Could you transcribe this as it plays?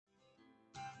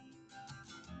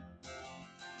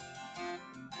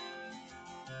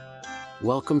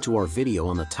Welcome to our video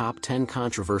on the top 10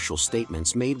 controversial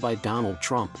statements made by Donald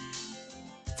Trump.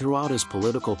 Throughout his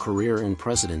political career and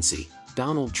presidency,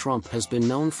 Donald Trump has been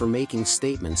known for making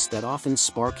statements that often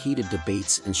spark heated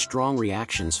debates and strong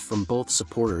reactions from both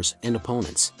supporters and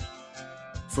opponents.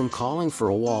 From calling for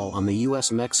a wall on the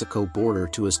US-Mexico border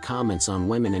to his comments on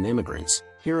women and immigrants,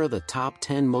 here are the top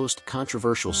 10 most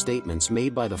controversial statements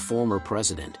made by the former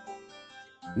president.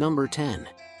 Number 10.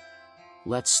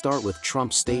 Let's start with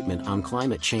Trump's statement on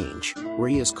climate change, where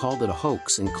he has called it a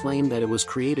hoax and claimed that it was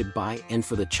created by and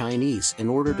for the Chinese in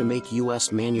order to make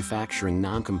U.S. manufacturing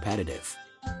non-competitive.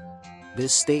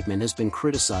 This statement has been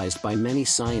criticized by many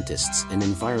scientists and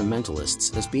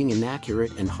environmentalists as being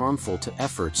inaccurate and harmful to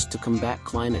efforts to combat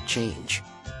climate change.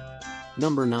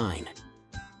 Number 9.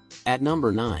 At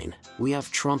number 9, we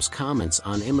have Trump's comments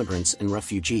on immigrants and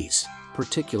refugees,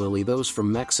 particularly those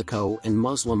from Mexico and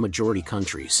Muslim-majority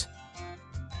countries.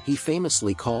 He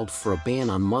famously called for a ban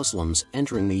on Muslims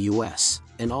entering the U.S.,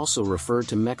 and also referred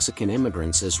to Mexican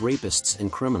immigrants as rapists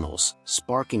and criminals,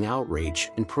 sparking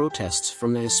outrage and protests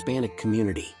from the Hispanic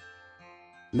community.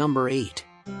 Number 8.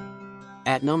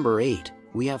 At number 8,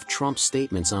 we have Trump's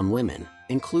statements on women,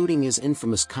 including his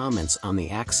infamous comments on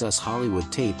the Access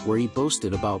Hollywood tape where he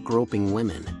boasted about groping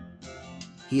women.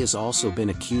 He has also been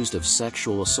accused of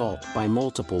sexual assault by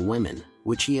multiple women,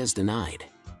 which he has denied.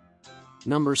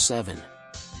 Number 7.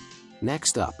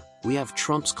 Next up, we have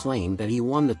Trump's claim that he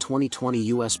won the 2020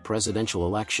 U.S. presidential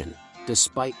election,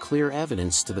 despite clear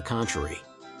evidence to the contrary.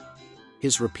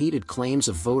 His repeated claims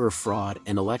of voter fraud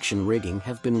and election rigging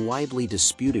have been widely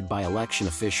disputed by election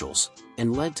officials,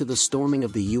 and led to the storming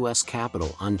of the U.S.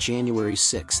 Capitol on January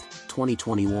 6,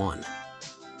 2021.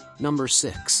 Number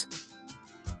 6.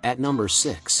 At number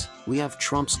 6, we have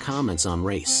Trump's comments on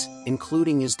race,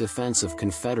 including his defense of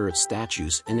Confederate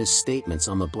statues and his statements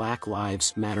on the Black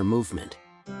Lives Matter movement.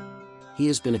 He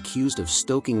has been accused of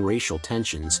stoking racial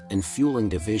tensions and fueling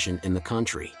division in the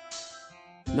country.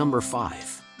 Number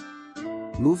 5.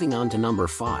 Moving on to number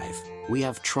 5, we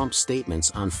have Trump's statements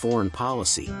on foreign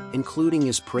policy, including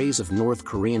his praise of North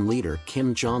Korean leader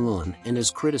Kim Jong-un and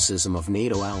his criticism of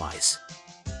NATO allies.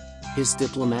 His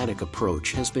diplomatic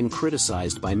approach has been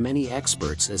criticized by many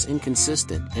experts as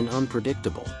inconsistent and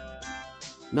unpredictable.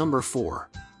 Number 4.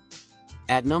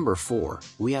 At number 4,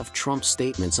 we have Trump's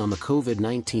statements on the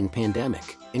COVID-19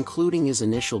 pandemic, including his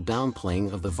initial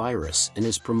downplaying of the virus and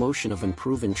his promotion of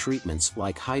unproven treatments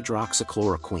like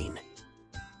hydroxychloroquine.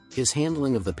 His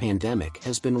handling of the pandemic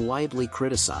has been widely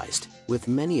criticized, with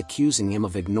many accusing him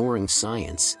of ignoring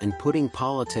science and putting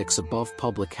politics above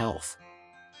public health.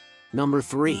 Number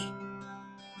 3.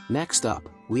 Next up,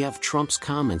 we have Trump's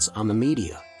comments on the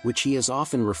media, which he has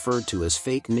often referred to as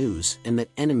fake news and the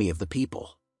enemy of the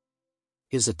people.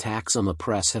 His attacks on the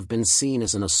press have been seen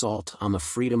as an assault on the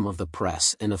freedom of the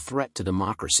press and a threat to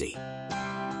democracy.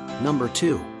 Number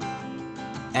 2.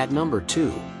 At number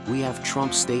 2, we have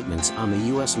Trump's statements on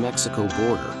the US-Mexico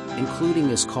border, including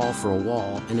his call for a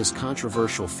wall and his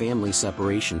controversial family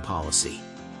separation policy.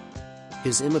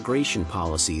 His immigration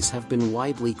policies have been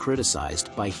widely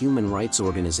criticized by human rights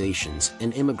organizations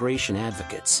and immigration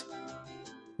advocates.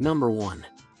 Number 1.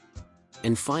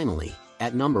 And finally,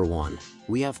 at number 1,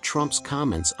 we have Trump's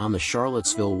comments on the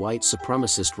Charlottesville white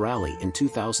supremacist rally in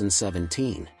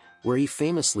 2017, where he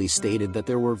famously stated that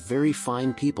there were very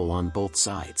fine people on both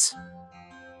sides.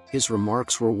 His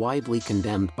remarks were widely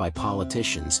condemned by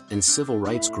politicians and civil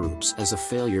rights groups as a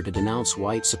failure to denounce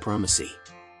white supremacy.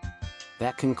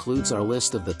 That concludes our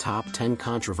list of the top 10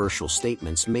 controversial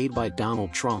statements made by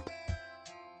Donald Trump.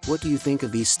 What do you think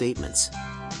of these statements?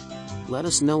 Let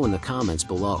us know in the comments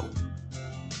below.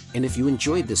 And if you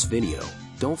enjoyed this video,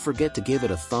 don't forget to give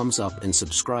it a thumbs up and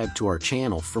subscribe to our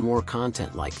channel for more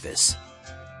content like this.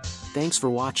 Thanks for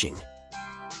watching.